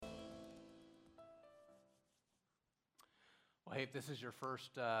Well, hey, if this is your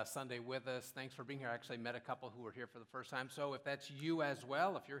first Sunday with us, thanks for being here. I actually met a couple who were here for the first time. So if that's you as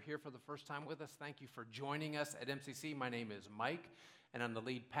well, if you're here for the first time with us, thank you for joining us at MCC. My name is Mike, and I'm the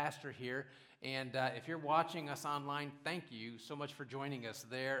lead pastor here. And if you're watching us online, thank you so much for joining us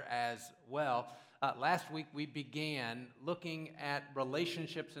there as well. Last week, we began looking at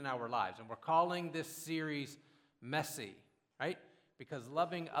relationships in our lives, and we're calling this series Messy, right? Because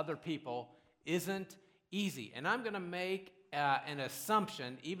loving other people isn't easy. And I'm going to make an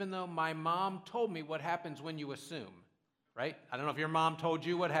assumption, even though my mom told me what happens when you assume, right? I don't know if your mom told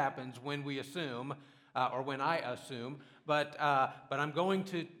you what happens when we assume or when I assume, but I'm going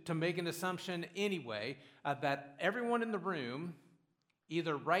to make an assumption anyway that everyone in the room,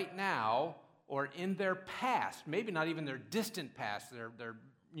 either right now or in their past, maybe not even their distant past, their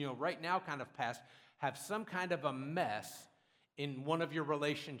right now kind of past, have some kind of a mess in one of your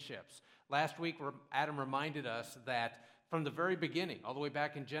relationships. Last week, Adam reminded us that from the very beginning, all the way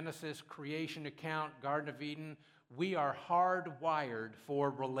back in Genesis, creation account, Garden of Eden, we are hardwired for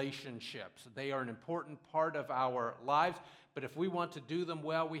relationships. They are an important part of our lives, but if we want to do them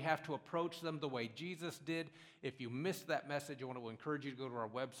well, we have to approach them the way Jesus did. If you missed that message, I want to encourage you to go to our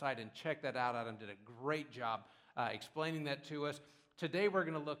website and check that out. Adam did a great job explaining that to us. Today, we're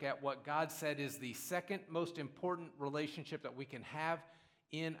going to look at what God said is the second most important relationship that we can have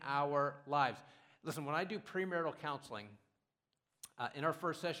in our lives. Listen, when I do premarital counseling, in our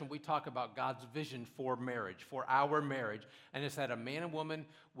first session, we talk about God's vision for marriage, for our marriage, and it's that a man and woman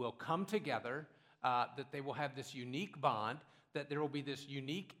will come together, that they will have this unique bond, that there will be this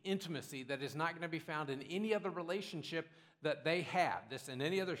unique intimacy that is not going to be found in any other relationship that they have, this in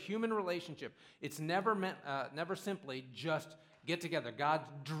any other human relationship. It's never simply just get together. God's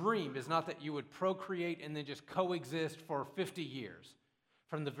dream is not that you would procreate and then just coexist for 50 years.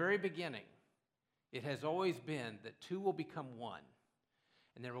 From the very beginning, it has always been that two will become one.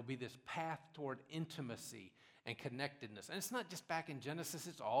 And there will be this path toward intimacy and connectedness. And it's not just back in Genesis,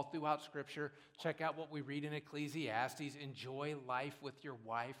 it's all throughout Scripture. Check out what we read in Ecclesiastes. Enjoy life with your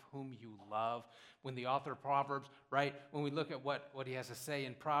wife whom you love. When the author of Proverbs, right, when we look at what he has to say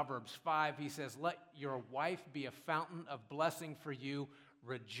in Proverbs 5, he says, let your wife be a fountain of blessing for you.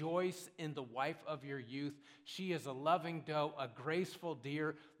 Rejoice in the wife of your youth. She is a loving doe, a graceful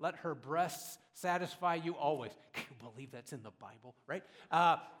deer. Let her breasts satisfy you always. Can you believe that's in the Bible, right?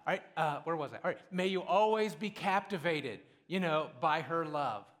 Where was I? All right. May you always be captivated, by her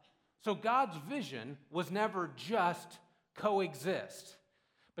love. So God's vision was never just coexist.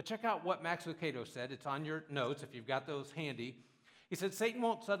 But check out what Max Lucado said. It's on your notes if you've got those handy. He said, Satan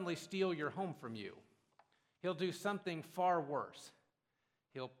won't suddenly steal your home from you. He'll do something far worse.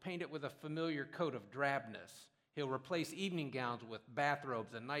 He'll paint it with a familiar coat of drabness. He'll replace evening gowns with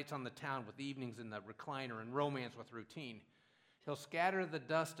bathrobes and nights on the town with evenings in the recliner and romance with routine. He'll scatter the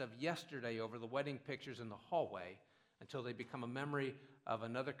dust of yesterday over the wedding pictures in the hallway until they become a memory of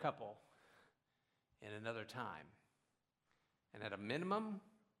another couple in another time. And at a minimum,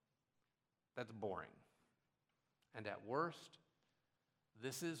 that's boring. And at worst,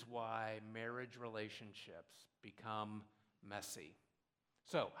 this is why marriage relationships become messy.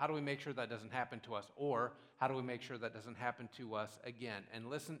 So how do we make sure that doesn't happen to us? Or how do we make sure that doesn't happen to us again? And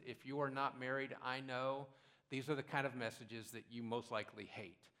listen, if you are not married, I know these are the kind of messages that you most likely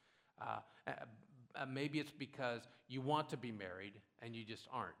hate. Maybe it's because you want to be married and you just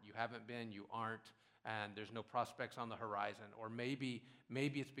aren't. You haven't been, you aren't, and there's no prospects on the horizon. Or maybe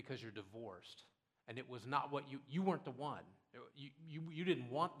it's because you're divorced and it was not what you weren't the one. You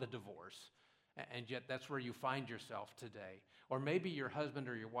didn't want the divorce. And yet that's where you find yourself today. Or maybe your husband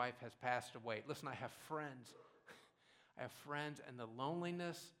or your wife has passed away. Listen, I have friends. And the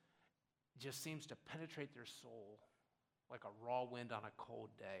loneliness just seems to penetrate their soul like a raw wind on a cold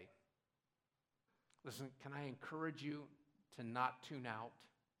day. Listen, can I encourage you to not tune out?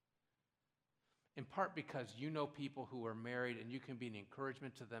 In part because you know people who are married and you can be an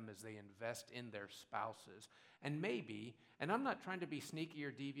encouragement to them as they invest in their spouses. And maybe, and I'm not trying to be sneaky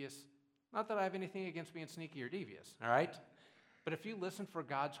or devious, not that I have anything against being sneaky or devious, all right? But if you listen for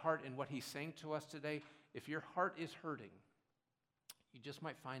God's heart in what he's saying to us today, if your heart is hurting, you just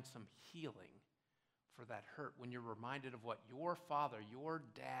might find some healing for that hurt when you're reminded of what your father, your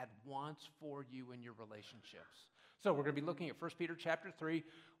dad wants for you in your relationships. So we're going to be looking at 1 Peter chapter 3,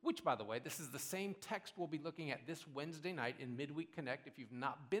 which, by the way, this is the same text we'll be looking at this Wednesday night in Midweek Connect. If you've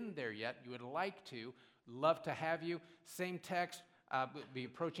not been there yet, you would like to, love to have you. Same text. We'll be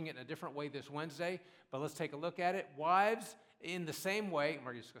approaching it in a different way this Wednesday, but let's take a look at it. Wives, in the same way, and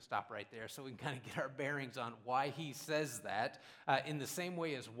we're just going to stop right there so we can kind of get our bearings on why he says that. In the same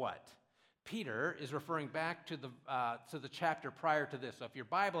way as what? Peter is referring back to the chapter prior to this. So if your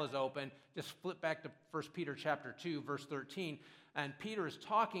Bible is open, just flip back to 1 Peter chapter 2, verse 13. And Peter is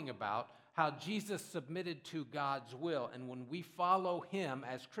talking about how Jesus submitted to God's will. And when we follow him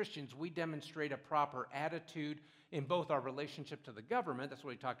as Christians, we demonstrate a proper attitude in both our relationship to the government, that's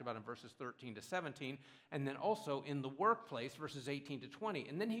what he talked about in verses 13 to 17, and then also in the workplace, verses 18 to 20.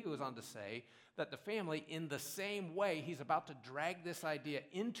 And then he goes on to say that the family, in the same way, he's about to drag this idea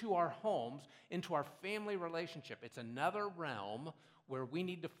into our homes, into our family relationship. It's another realm where we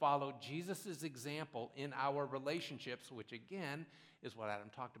need to follow Jesus' example in our relationships, which again is what Adam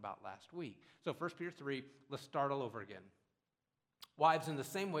talked about last week. So 1 Peter 3, let's start all over again. Wives, in the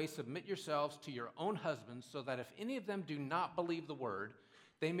same way, submit yourselves to your own husbands, so that if any of them do not believe the word,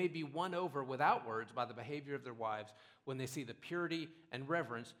 they may be won over without words by the behavior of their wives when they see the purity and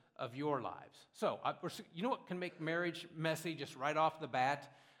reverence of your lives. So, you know what can make marriage messy just right off the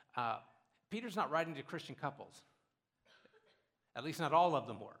bat? Peter's not writing to Christian couples. At least not all of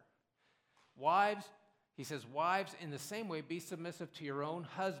them were. Wives, he says, wives, in the same way, be submissive to your own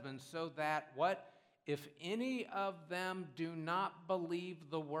husbands, so that what? If any of them do not believe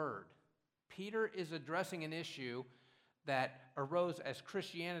the word. Peter is addressing an issue that arose as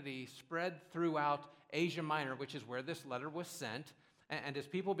Christianity spread throughout Asia Minor, which is where this letter was sent. And as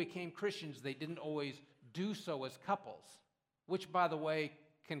people became Christians, they didn't always do so as couples, which, by the way,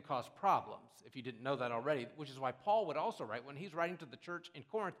 can cause problems, if you didn't know that already, which is why Paul would also write, when he's writing to the church in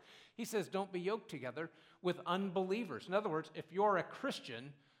Corinth, he says, don't be yoked together with unbelievers. In other words, if you're a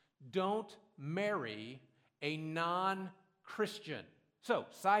Christian, don't marry a non-Christian. So,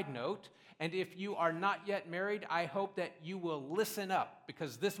 side note, and if you are not yet married, I hope that you will listen up,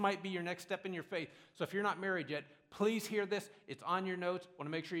 because this might be your next step in your faith. So if you're not married yet, please hear this. It's on your notes. I want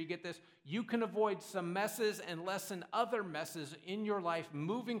to make sure you get this. You can avoid some messes and lessen other messes in your life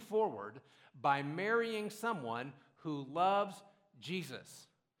moving forward by marrying someone who loves Jesus.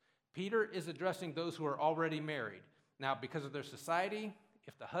 Peter is addressing those who are already married. Now, because of their society,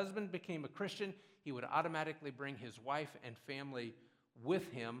 if the husband became a Christian, he would automatically bring his wife and family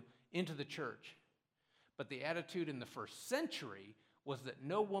with him into the church. But the attitude in the first century was that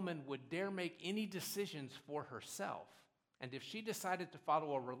no woman would dare make any decisions for herself. And if she decided to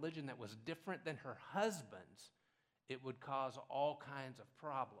follow a religion that was different than her husband's, it would cause all kinds of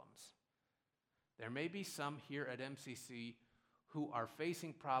problems. There may be some here at MCC who are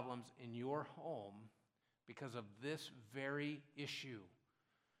facing problems in your home because of this very issue.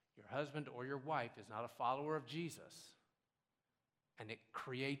 Your husband or your wife is not a follower of Jesus, and it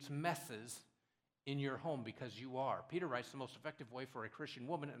creates messes in your home because you are. Peter writes the most effective way for a Christian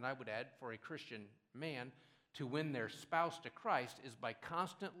woman, and I would add for a Christian man, to win their spouse to Christ is by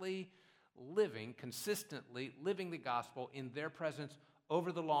consistently living the gospel in their presence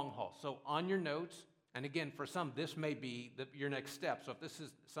over the long haul. So on your notes, and again, for some, this may be your next step. So if this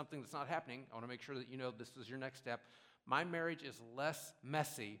is something that's not happening, I want to make sure that you know this is your next step. My marriage is less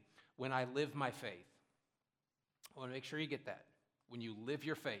messy when I live my faith. I want to make sure you get that. When you live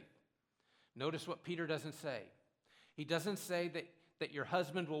your faith. Notice what Peter doesn't say. He doesn't say that your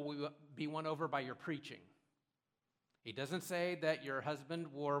husband will be won over by your preaching. He doesn't say that your husband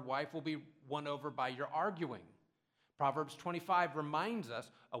or wife will be won over by your arguing. Proverbs 25 reminds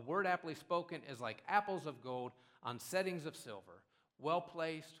us, a word aptly spoken is like apples of gold on settings of silver.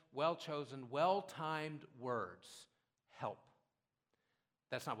 Well-placed, well-chosen, well-timed words help.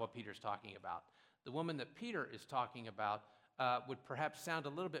 That's not what Peter's talking about. The woman that Peter is talking about would perhaps sound a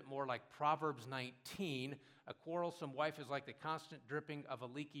little bit more like Proverbs 19. A quarrelsome wife is like the constant dripping of a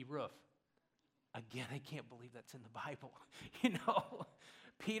leaky roof. Again, I can't believe that's in the Bible.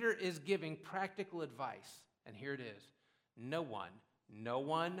 Peter is giving practical advice, and here it is. No one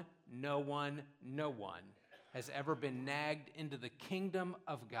has ever been nagged into the kingdom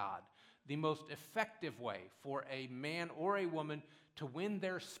of God. The most effective way for a man or a woman to win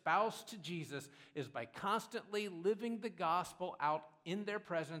their spouse to Jesus is by constantly living the gospel out in their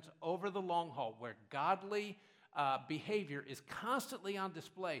presence over the long haul, where godly behavior is constantly on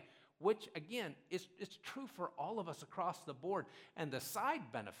display, which, again, is true for all of us across the board. And the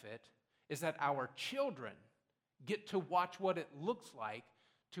side benefit is that our children get to watch what it looks like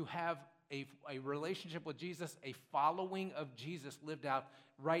to have a relationship with Jesus, a following of Jesus lived out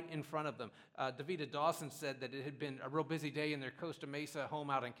right in front of them. Davida Dawson said that it had been a real busy day in their Costa Mesa home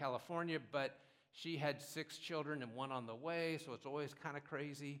out in California, but she had 6 children and 1 on the way, so it's always kind of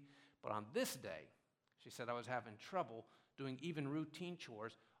crazy. But on this day, she said, I was having trouble doing even routine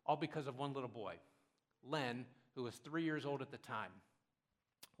chores, all because of one little boy. Len, who was 3 years old at the time,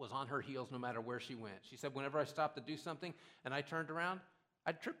 was on her heels no matter where she went. She said, whenever I stopped to do something and I turned around,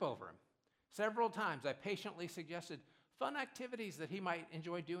 I'd trip over him. Several times I patiently suggested fun activities that he might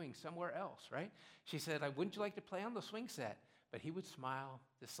enjoy doing somewhere else, right? She said, wouldn't you like to play on the swing set? But he would smile,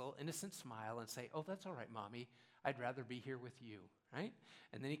 this little innocent smile, and say, oh, that's all right, Mommy. I'd rather be here with you, right?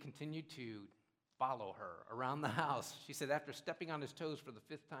 And then he continued to follow her around the house. She said, after stepping on his toes for the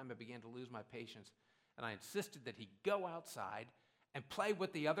 5th time, I began to lose my patience, and I insisted that he go outside and play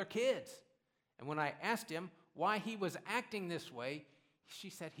with the other kids. And when I asked him why he was acting this way, she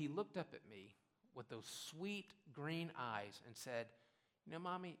said he looked up at me with those sweet green eyes and said, you know,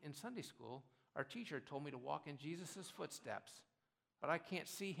 Mommy, in Sunday school, our teacher told me to walk in Jesus' footsteps, but I can't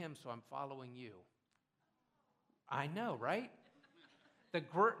see him, so I'm following you. I know, right?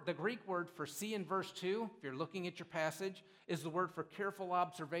 The Greek word for see in verse 2, if you're looking at your passage, is the word for careful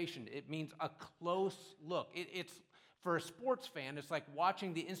observation. It means a close look. It's for a sports fan, it's like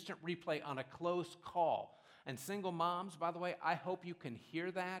watching the instant replay on a close call. And single moms, by the way, I hope you can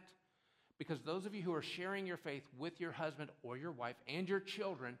hear that, because those of you who are sharing your faith with your husband or your wife and your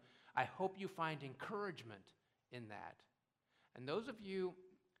children, I hope you find encouragement in that. And those of you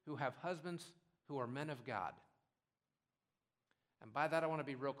who have husbands who are men of God, and by that I want to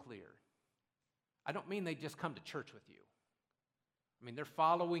be real clear. I don't mean they just come to church with you. I mean, they're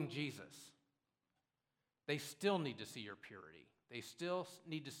following Jesus. They still need to see your purity. They still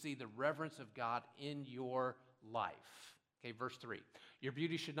need to see the reverence of God in your life. Okay, verse 3. Your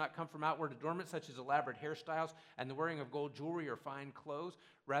beauty should not come from outward adornment, such as elaborate hairstyles and the wearing of gold jewelry or fine clothes.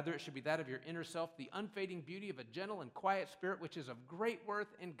 Rather, it should be that of your inner self, the unfading beauty of a gentle and quiet spirit, which is of great worth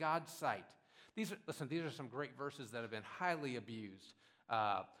in God's sight. These are some great verses that have been highly abused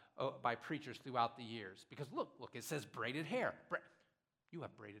by preachers throughout the years. Because look, it says braided hair. You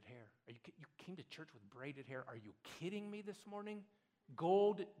have braided hair. You came to church with braided hair. Are you kidding me this morning?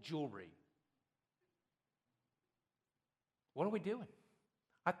 Gold jewelry. What are we doing?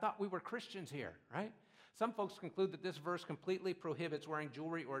 I thought we were Christians here, right? Some folks conclude that this verse completely prohibits wearing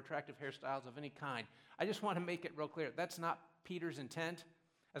jewelry or attractive hairstyles of any kind. I just want to make it real clear. That's not Peter's intent.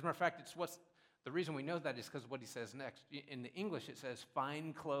 As a matter of fact, the reason we know that is because of what he says next. In the English, it says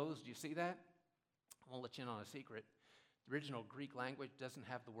fine clothes. Do you see that? I won't let you in on a secret. The original Greek language doesn't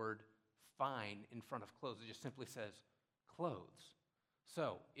have the word fine in front of clothes. It just simply says clothes.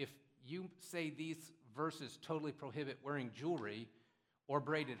 So if you say these verses totally prohibit wearing jewelry or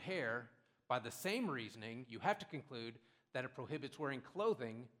braided hair, by the same reasoning, you have to conclude that it prohibits wearing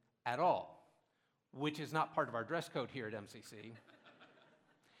clothing at all, which is not part of our dress code here at MCC.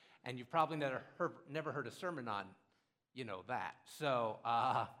 And you've probably never heard a sermon on, that. So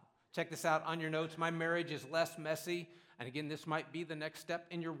check this out on your notes. My marriage is less messy. And again, this might be the next step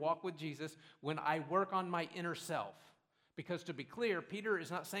in your walk with Jesus when I work on my inner self. Because to be clear, Peter is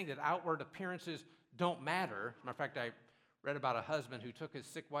not saying that outward appearances don't matter. As a matter of fact, I read about a husband who took his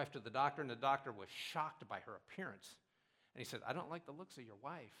sick wife to the doctor, and the doctor was shocked by her appearance. And he said, I don't like the looks of your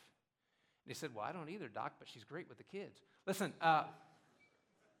wife. And he said, well, I don't either, Doc, but she's great with the kids. Listen, I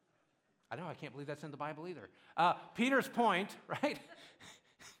know, I can't believe that's in the Bible either. Peter's point, right?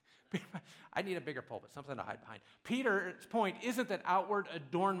 I need a bigger pulpit, something to hide behind. Peter's point isn't that outward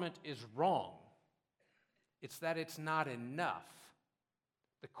adornment is wrong. It's that it's not enough.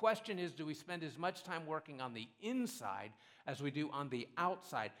 The question is, do we spend as much time working on the inside as we do on the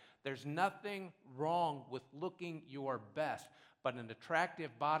outside? There's nothing wrong with looking your best, but an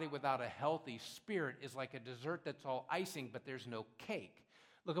attractive body without a healthy spirit is like a dessert that's all icing, but there's no cake.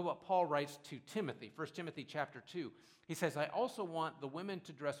 Look at what Paul writes to Timothy, 1 Timothy chapter 2. He says, I also want the women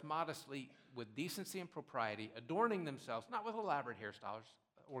to dress modestly with decency and propriety, adorning themselves, not with elaborate hairstyles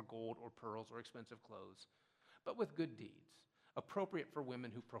or gold or pearls or expensive clothes, but with good deeds, appropriate for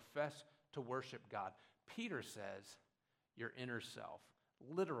women who profess to worship God. Peter says, your inner self.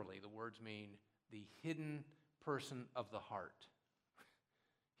 Literally, the words mean the hidden person of the heart.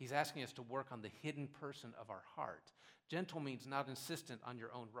 He's asking us to work on the hidden person of our heart. Gentle means not insistent on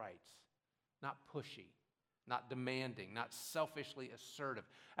your own rights, not pushy, not demanding, not selfishly assertive.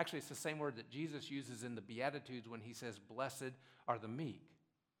 Actually, it's the same word that Jesus uses in the Beatitudes when he says, blessed are the meek.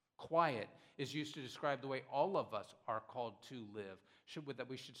 Quiet is used to describe the way all of us are called to live, that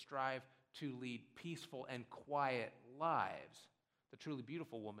we should strive to lead peaceful and quiet lives. The truly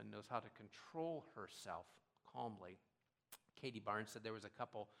beautiful woman knows how to control herself calmly. Katie Barnes said there was a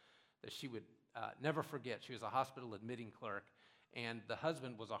couple that she would never forget. She was a hospital admitting clerk, and the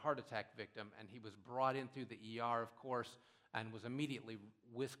husband was a heart attack victim, and he was brought in through the ER, of course, and was immediately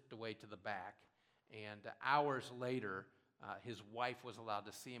whisked away to the back. And hours later, his wife was allowed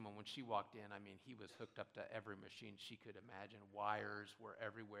to see him, and when she walked in, he was hooked up to every machine she could imagine. Wires were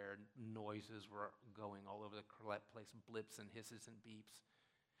everywhere. Noises were going all over the place, blips and hisses and beeps.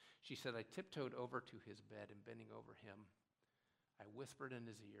 She said, I tiptoed over to his bed and bending over him, I whispered in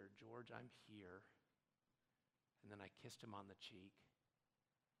his ear, George, I'm here. And then I kissed him on the cheek.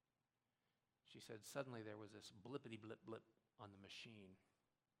 She said, suddenly there was this blippity blip blip on the machine.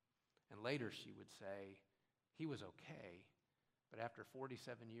 And later she would say, he was okay, but after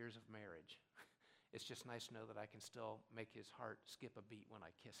 47 years of marriage, it's just nice to know that I can still make his heart skip a beat when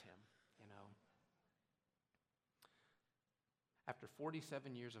I kiss him, you know. After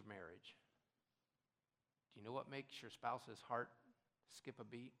 47 years of marriage, do you know what makes your spouse's heart skip a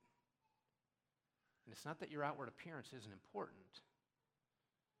beat? And it's not that your outward appearance isn't important,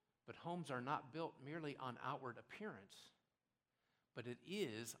 but homes are not built merely on outward appearance, but it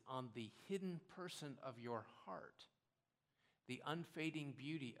is on the hidden person of your heart, the unfading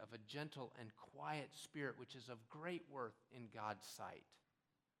beauty of a gentle and quiet spirit, which is of great worth in God's sight.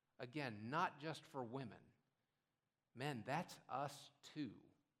 Again, not just for women. Men, that's us too.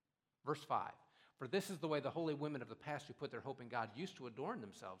 Verse 5, for this is the way the holy women of the past who put their hope in God used to adorn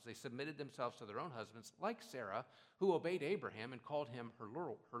themselves. They submitted themselves to their own husbands, like Sarah, who obeyed Abraham and called him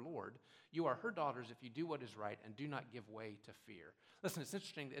her Lord. You are her daughters if you do what is right and do not give way to fear. Listen, it's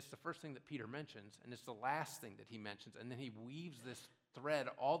interesting. It's the first thing that Peter mentions, and it's the last thing that he mentions, and then he weaves this thread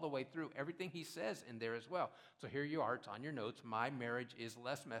all the way through everything he says in there as well. So here you are. It's on your notes. My marriage is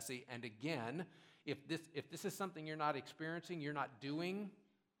less messy. And again, if this is something you're not experiencing, you're not doing,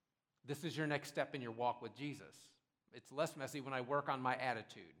 this is your next step in your walk with Jesus. It's less messy when I work on my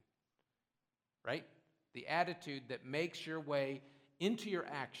attitude, right? The attitude that makes your way into your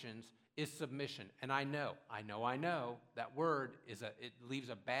actions is submission. And I know, that word it leaves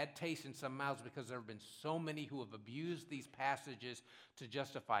a bad taste in some mouths because there have been so many who have abused these passages to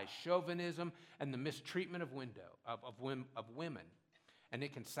justify chauvinism and the mistreatment of women. And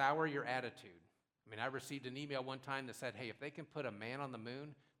it can sour your attitude. I mean, I received an email one time that said, hey, if they can put a man on the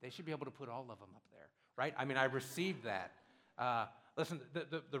moon, they should be able to put all of them up there, right? I mean, I received that. Listen,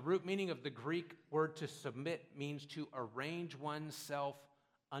 the root meaning of the Greek word to submit means to arrange oneself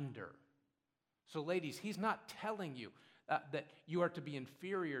under. So ladies, he's not telling you that you are to be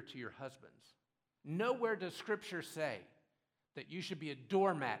inferior to your husbands. Nowhere does Scripture say that you should be a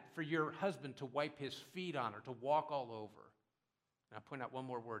doormat for your husband to wipe his feet on or to walk all over. And I'll point out one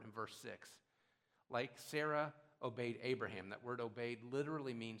more word in verse 6. Like Sarah obeyed Abraham. That word obeyed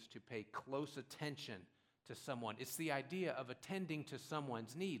literally means to pay close attention to someone. It's the idea of attending to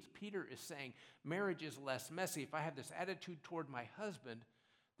someone's needs. Peter is saying marriage is less messy if I have this attitude toward my husband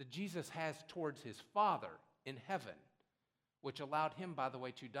that Jesus has towards his Father in heaven, which allowed him, by the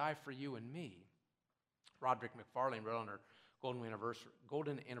way, to die for you and me. Roderick McFarlane wrote on her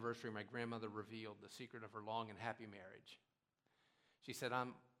golden anniversary, my grandmother revealed the secret of her long and happy marriage. She said,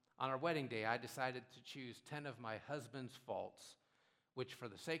 on our wedding day, I decided to choose 10 of my husband's faults, which for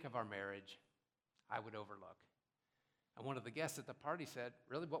the sake of our marriage, I would overlook. And one of the guests at the party said,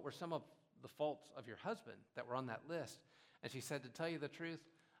 really, what were some of the faults of your husband that were on that list? And she said, to tell you the truth,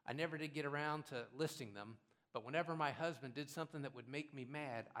 I never did get around to listing them, but whenever my husband did something that would make me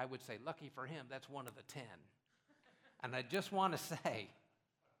mad, I would say, lucky for him, that's one of the 10. And I just want to say,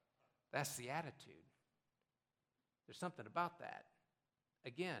 that's the attitude. There's something about that.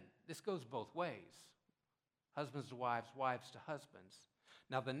 Again, this goes both ways. Husbands to wives, wives to husbands.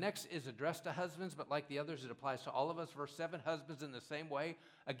 Now, the next is addressed to husbands, but like the others, it applies to all of us. Verse 7, husbands in the same way.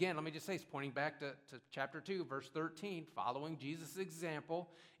 Again, let me just say, it's pointing back to chapter 2, verse 13, following Jesus' example.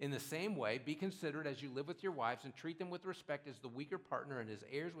 In the same way, be considerate as you live with your wives and treat them with respect as the weaker partner and as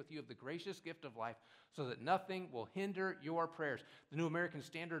heirs with you of the gracious gift of life, so that nothing will hinder your prayers. The New American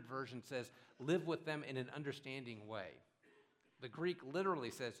Standard Version says, live with them in an understanding way. The Greek literally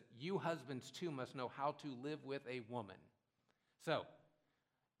says, you husbands too must know how to live with a woman. So,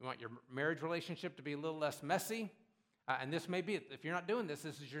 you want your marriage relationship to be a little less messy? And this may be it. If you're not doing this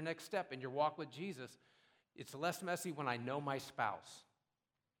is your next step in your walk with Jesus. It's less messy when I know my spouse,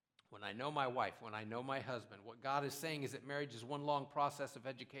 when I know my wife, when I know my husband. What God is saying is that marriage is one long process of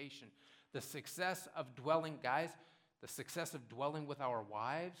education. The success of dwelling, guys, the success of dwelling with our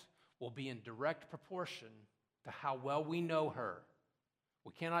wives will be in direct proportion to how well we know her.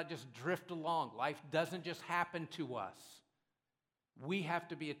 We cannot just drift along. Life doesn't just happen to us. We have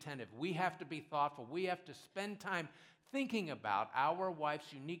to be attentive. We have to be thoughtful. We have to spend time thinking about our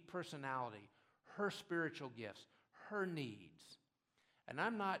wife's unique personality, her spiritual gifts, her needs. And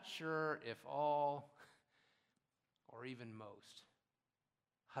I'm not sure if all, or even most,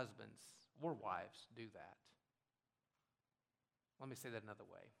 husbands or wives do that. Let me say that another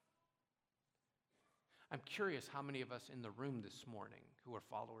way. I'm curious how many of us in the room this morning who are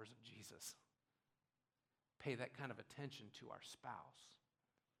followers of Jesus pay that kind of attention to our spouse.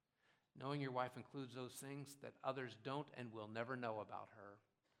 Knowing your wife includes those things that others don't and will never know about her,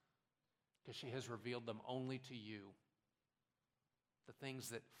 because she has revealed them only to you. The things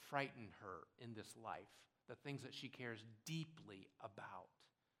that frighten her in this life, the things that she cares deeply about,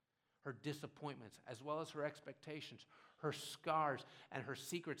 her disappointments as well as her expectations, her scars and her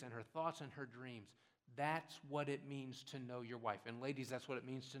secrets and her thoughts and her dreams. That's what it means to know your wife. And ladies, that's what it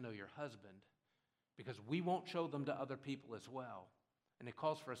means to know your husband, because we won't show them to other people as well. And it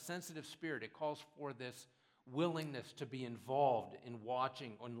calls for a sensitive spirit. It calls for this willingness to be involved in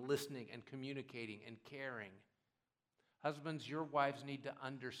watching and listening and communicating and caring. Husbands, your wives need to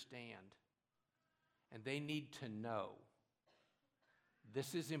understand, and they need to know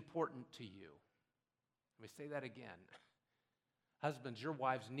this is important to you. Let me say that again. Husbands, your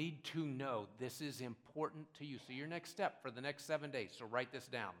wives need to know this is important to you. So your next step for the next 7 days, so write this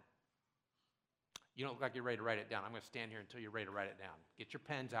down. You don't look like you're ready to write it down. I'm going to stand here until you're ready to write it down. Get your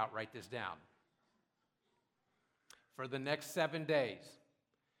pens out, write this down. For the next 7 days,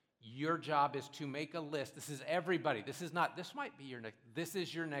 your job is to make a list. This is everybody. This might be your next, this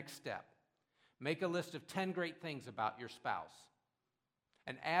is your next step. Make a list of 10 great things about your spouse.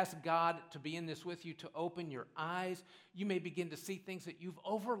 And ask God to be in this with you, to open your eyes. You may begin to see things that you've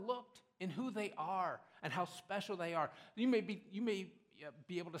overlooked in who they are and how special they are. You may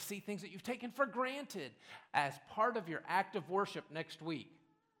be able to see things that you've taken for granted as part of your act of worship next week.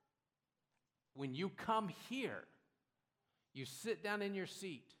 When you come here, you sit down in your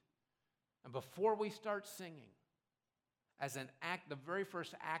seat, and before we start singing, as an act, the very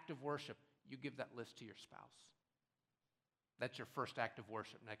first act of worship, you give that list to your spouse. That's your first act of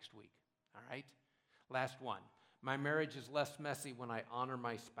worship next week, all right? Last one. My marriage is less messy when I honor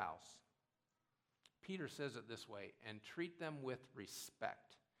my spouse. Peter says it this way, and treat them with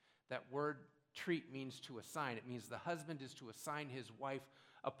respect. That word treat means to assign. It means the husband is to assign his wife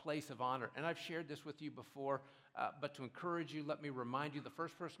a place of honor. And I've shared this with you before, but to encourage you, let me remind you, the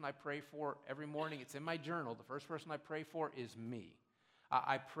first person I pray for every morning, it's in my journal, the first person I pray for is me.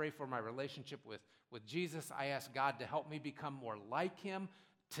 I pray for my relationship with Jesus. I ask God to help me become more like him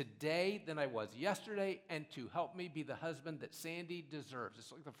today than I was yesterday, and to help me be the husband that Sandy deserves.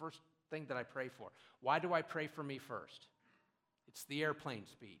 It's like the first thing that I pray for. Why do I pray for me first? It's the airplane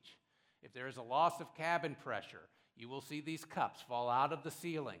speech. If there is a loss of cabin pressure, you will see these cups fall out of the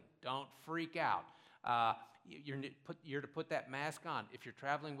ceiling. Don't freak out. You're to put that mask on. If you're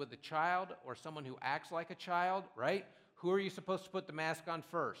traveling with a child or someone who acts like a child, right? Who are you supposed to put the mask on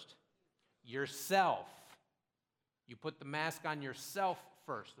first? Yourself. You put the mask on yourself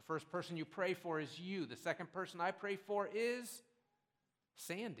first. The first person you pray for is you. The second person I pray for is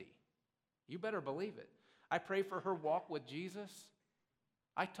Sandy. You better believe it. I pray for her walk with Jesus.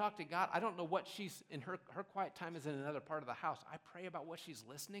 I talk to God. I don't know what she's, in her quiet time is in another part of the house. I pray about what she's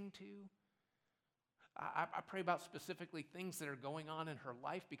listening to. I pray about specifically things that are going on in her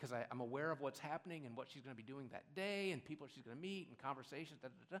life, because I'm aware of what's happening and what she's going to be doing that day and people she's going to meet and conversations.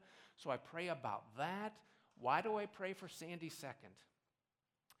 So I pray about that. Why do I pray for Sandy second?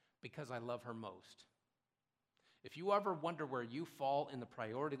 Because I love her most. If you ever wonder where you fall in the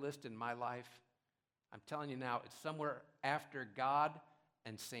priority list in my life, I'm telling you now, it's somewhere after God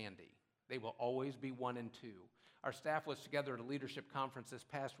and Sandy. They will always be 1 and 2. Our staff was together at a leadership conference this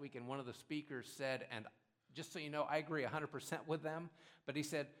past week, and one of the speakers said, and just so you know, I agree 100% with them, but he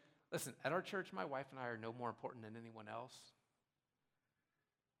said, listen, at our church, my wife and I are no more important than anyone else,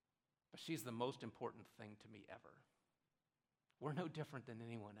 but she's the most important thing to me ever. We're no different than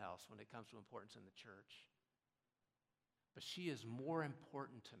anyone else when it comes to importance in the church, but she is more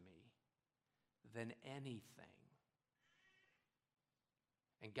important to me than anything.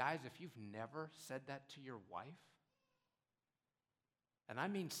 And guys, if you've never said that to your wife, and I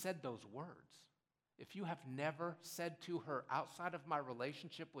mean said those words, if you have never said to her, outside of my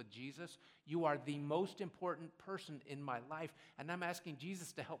relationship with Jesus, you are the most important person in my life, and I'm asking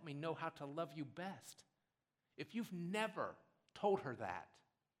Jesus to help me know how to love you best. If you've never told her that,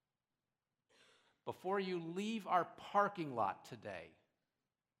 before you leave our parking lot today,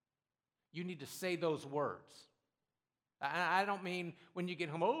 you need to say those words. I don't mean when you get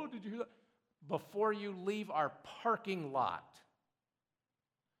home, oh, did you hear that? Before you leave our parking lot,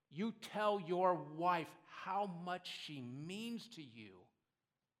 you tell your wife how much she means to you.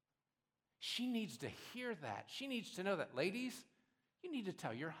 She needs to hear that. She needs to know that. Ladies, you need to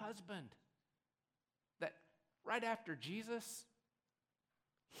tell your husband that right after Jesus,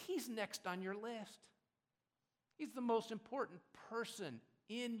 he's next on your list. He's the most important person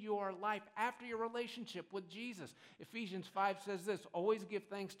in your life after your relationship with Jesus. Ephesians 5 says this, always give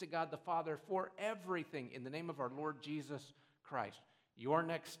thanks to God the Father for everything in the name of our Lord Jesus Christ. Your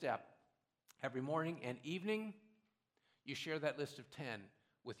next step Every morning and evening, you share that list of 10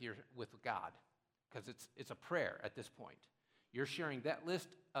 with God, because it's a prayer at this point. You're sharing that list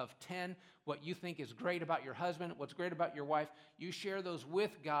of 10, what you think is great about your husband, what's great about your wife. You share those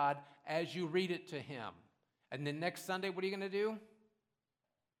with God as you read it to him. And then next Sunday, what are you going to do?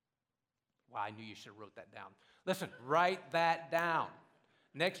 Well, I knew you should have wrote that down. Listen, write that down.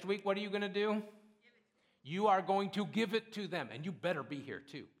 Next week, what are you going to do? You are going to give it to them, and you better be here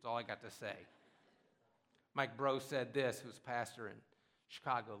too. That's all I got to say. Mike Bro said this, who's pastor in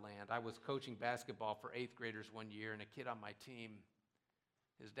Chicagoland. I was coaching basketball for 8th graders one year, and a kid on my team,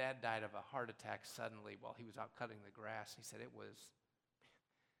 his dad died of a heart attack suddenly while he was out cutting the grass. He said it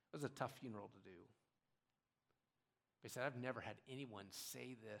was a tough funeral to do. He said, I've never had anyone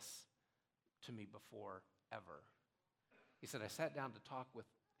say this to me before, ever. He said, I sat down to talk with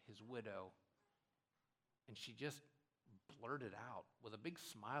his widow, and she just blurted out with a big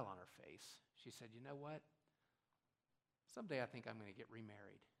smile on her face. She said, you know what? Someday I think I'm going to get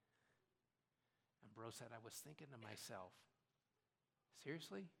remarried. And Bro said, I was thinking to myself,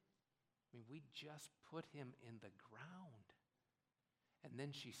 seriously? I mean, we just put him in the ground. And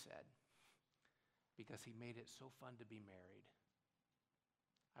then she said, because he made it so fun to be married,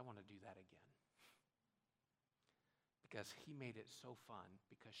 I want to do that again. Because he made it so fun,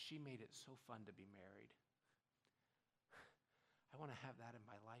 because she made it so fun to be married, I want to have that in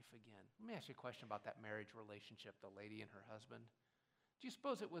my life again. Let me ask you a question about that marriage relationship, the lady and her husband. Do you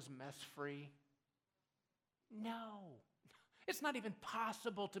suppose it was mess-free? No. It's not even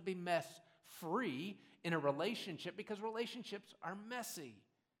possible to be mess-free in a relationship because relationships are messy.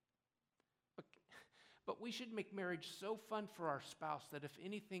 But we should make marriage so fun for our spouse that if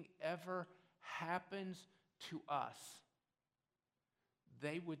anything ever happens to us,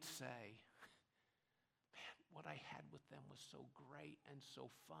 they would say, man, what I had with them was so great and so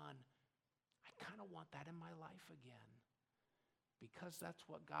fun. I kind of want that in my life again, because that's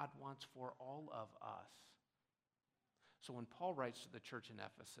what God wants for all of us. So when Paul writes to the church in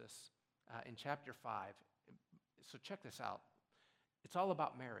Ephesus in chapter 5, so check this out. It's all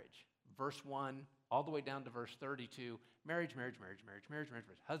about marriage. Verse 1 all the way down to verse 32, marriage.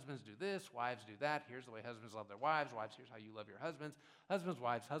 Husbands do this, wives do that. Here's the way husbands love their wives. Wives, here's how you love your husbands. Husbands,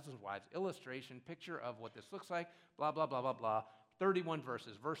 wives. Illustration, picture of what this looks like, blah, blah, blah, blah, blah. 31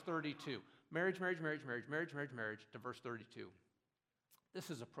 verses. Verse 32, marriage, to verse 32. This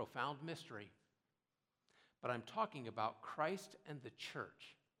is a profound mystery, but I'm talking about Christ and the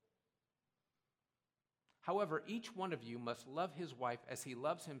church. However, each one of you must love his wife as he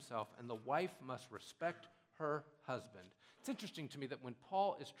loves himself, and the wife must respect her husband. It's interesting to me that when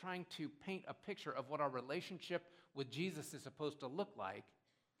Paul is trying to paint a picture of what our relationship with Jesus is supposed to look like,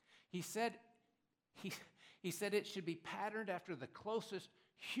 he said it should be patterned after the closest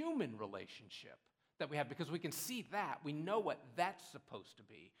human relationship that we have, because we can see that. We know what that's supposed to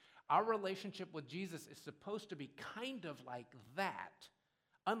be. Our relationship with Jesus is supposed to be kind of like that.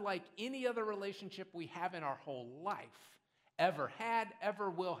 Unlike any other relationship we have in our whole life, ever had, ever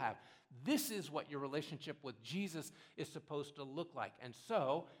will have. This is what your relationship with Jesus is supposed to look like. And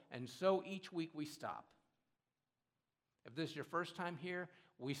so each week we stop. If this is your first time here,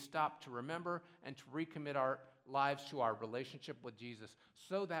 we stop to remember and to recommit our lives to our relationship with Jesus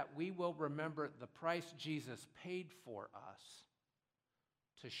so that we will remember the price Jesus paid for us,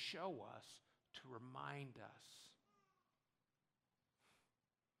 to show us, to remind us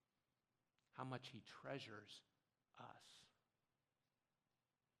how much he treasures us.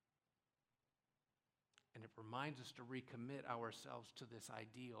 And it reminds us to recommit ourselves to this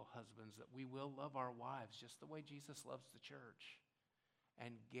ideal, husbands, that we will love our wives just the way Jesus loves the church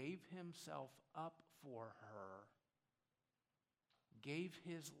and gave himself up for her, gave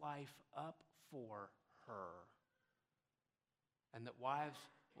his life up for her, and that wives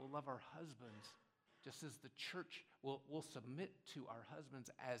will love our husbands just as the church will submit to our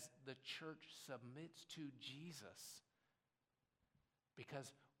husbands as the church submits to Jesus.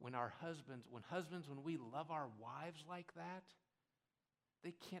 Because when we love our wives like that,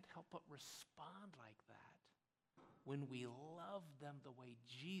 they can't help but respond like that. When we love them the way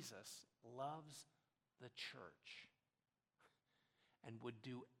Jesus loves the church and would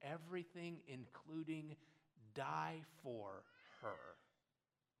do everything, including die for her.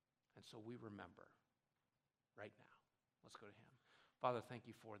 And so we remember right now. Let's go to him. Father, thank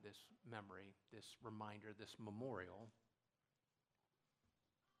you for this memory, this reminder, this memorial.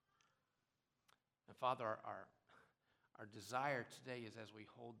 And Father, our desire today is, as we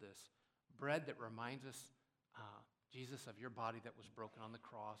hold this bread that reminds us Jesus, of your body that was broken on the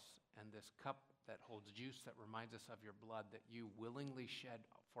cross, and this cup that holds juice that reminds us of your blood that you willingly shed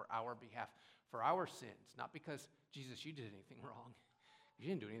for our behalf, for our sins, not because, Jesus, you did anything wrong. You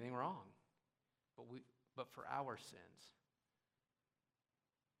didn't do anything wrong, but for our sins.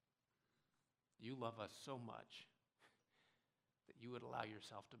 You love us so much that you would allow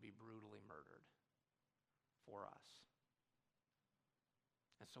yourself to be brutally murdered for us.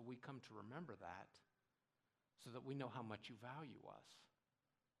 And so we come to remember that so that we know how much you value us.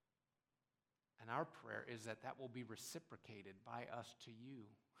 And our prayer is that that will be reciprocated by us to you,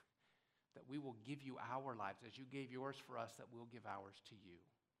 that we will give you our lives as you gave yours for us, that we'll give ours to you.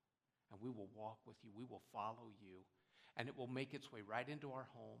 And we will walk with you. We will follow you. And it will make its way right into our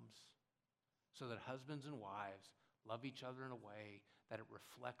homes so that husbands and wives love each other in a way that it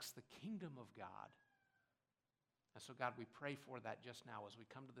reflects the kingdom of God. And so, God, we pray for that just now as we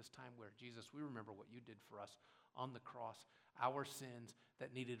come to this time where, Jesus, we remember what you did for us on the cross, our sins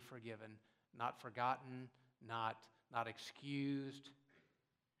that needed forgiven, not forgotten, not excused,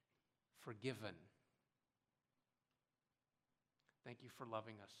 forgiven. Thank you for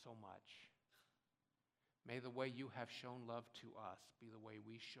loving us so much. May the way you have shown love to us be the way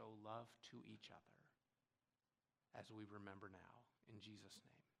we show love to each other as we remember now. In Jesus'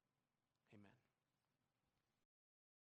 name, amen.